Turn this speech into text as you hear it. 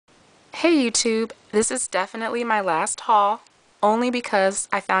Hey YouTube, this is definitely my last haul, only because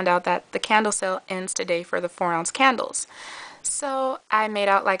I found out that the candle sale ends today for the 4-ounce candles. So I made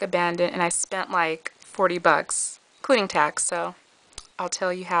out like a bandit and I spent like 40 bucks, including tax, so I'll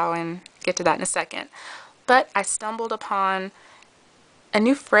tell you how and get to that in a second. But I stumbled upon a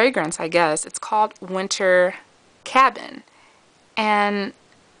new fragrance, I guess. It's called Winter Cabin. And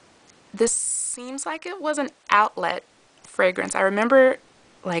this seems like it was an outlet fragrance. I remember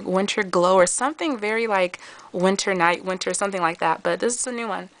like Winter Glow or something very like Winter Night, Winter, something like that. But this is a new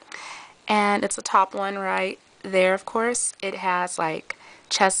one. And it's the top one right there, of course. It has like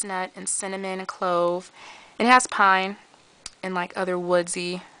chestnut and cinnamon and clove. It has pine and like other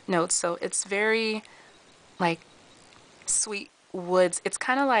woodsy notes. So it's very like sweet woods. It's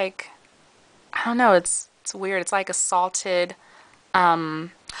kind of like, I don't know, it's weird. It's like a salted,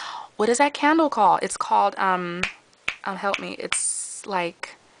 what is that candle called? It's called, help me. It's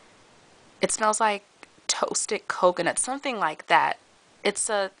like, it smells like toasted coconut, something like that. It's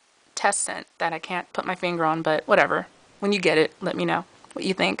a test scent that I can't put my finger on, but whatever. When you get it, let me know what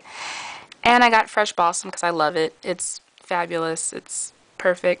you think. And I got fresh balsam because I love it. It's fabulous. It's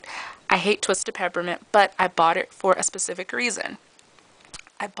perfect. I hate twisted peppermint, but I bought it for a specific reason.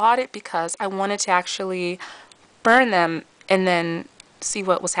 I bought it because I wanted to actually burn them and then see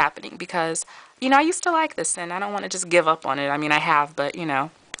what was happening because, I used to like this scent. I don't want to just give up on it. I mean, I have, but,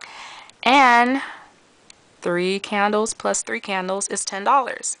 And 3 candles plus 3 candles is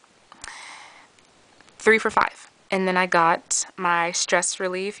 $10. 3 for 5. And then I got my Stress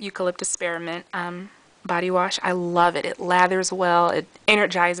Relief Eucalyptus Spearmint body wash. I love it. It lathers well. It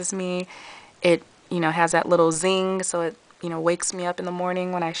energizes me. It, has that little zing, so it, wakes me up in the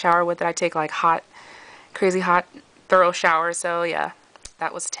morning when I shower with it. I take like hot, crazy hot, thorough shower. So yeah,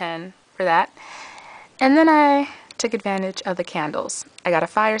 that was 10 for that. And then I took advantage of the candles. I got a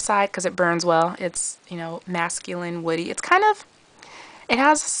fireside because it burns well. It's, masculine, woody. It's kind of, it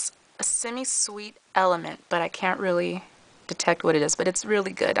has a semi-sweet element, but I can't really detect what it is, but it's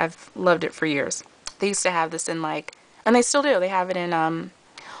really good. I've loved it for years. They used to have this in like, and they still do. They have it in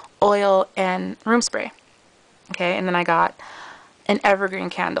oil and room spray. Okay, and then I got an evergreen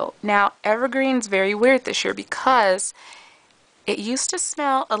candle. Now, evergreen's very weird this year because it used to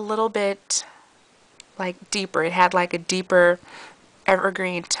smell a little bit like deeper. It had like a deeper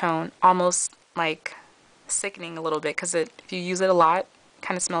evergreen tone, almost like sickening a little bit because if you use it a lot, it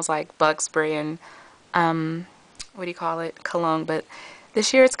kind of smells like bug spray and what do you call it, cologne. But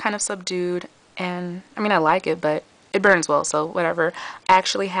this year it's kind of subdued, and I mean I like it, but it burns well, so whatever. I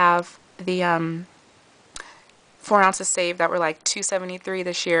actually have the 4 ounces saved that were like $2.73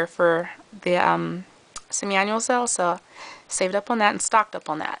 this year for the semi-annual sale, so saved up on that and stocked up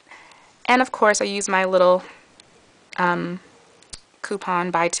on that. And of course I use my little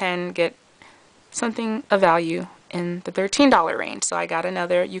coupon, buy 10 get something of value in the $13 range, so I got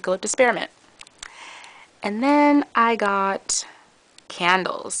another eucalyptus spearmint. And then I got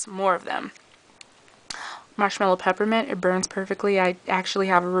candles, more of them. Marshmallow peppermint, it burns perfectly. I actually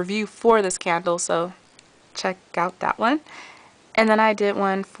have a review for this candle, so check out that one. And then I did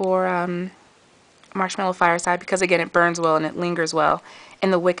one for marshmallow fireside because again it burns well and it lingers well,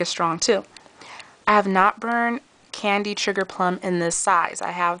 and the wick is strong too. I have not burned candied sugar plum in this size.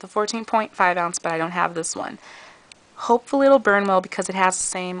 I have the 14.5 ounce, but I don't have this one. Hopefully it'll burn well because it has the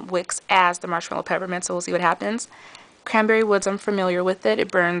same wicks as the marshmallow peppermint, so we'll see what happens. Cranberry woods, I'm familiar with it.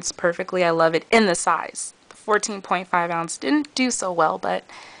 It burns perfectly. I love it in the size. The 14.5 ounce didn't do so well, but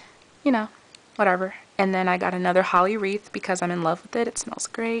whatever. And then I got another holly wreath because I'm in love with it. It smells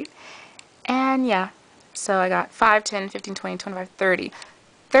great. And yeah, so I got 5, 10, 15, 20, 25, 30.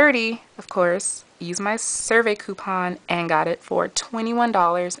 30, of course, used my survey coupon and got it for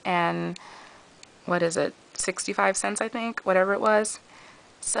 $21 and what is it, 65 cents I think, whatever it was.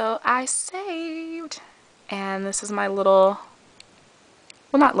 So I saved, and this is my little,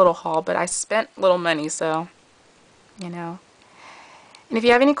 well, not little haul, but I spent little money, so And if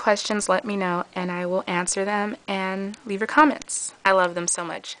you have any questions, let me know and I will answer them, and leave your comments. I love them so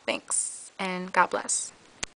much. Thanks, and God bless.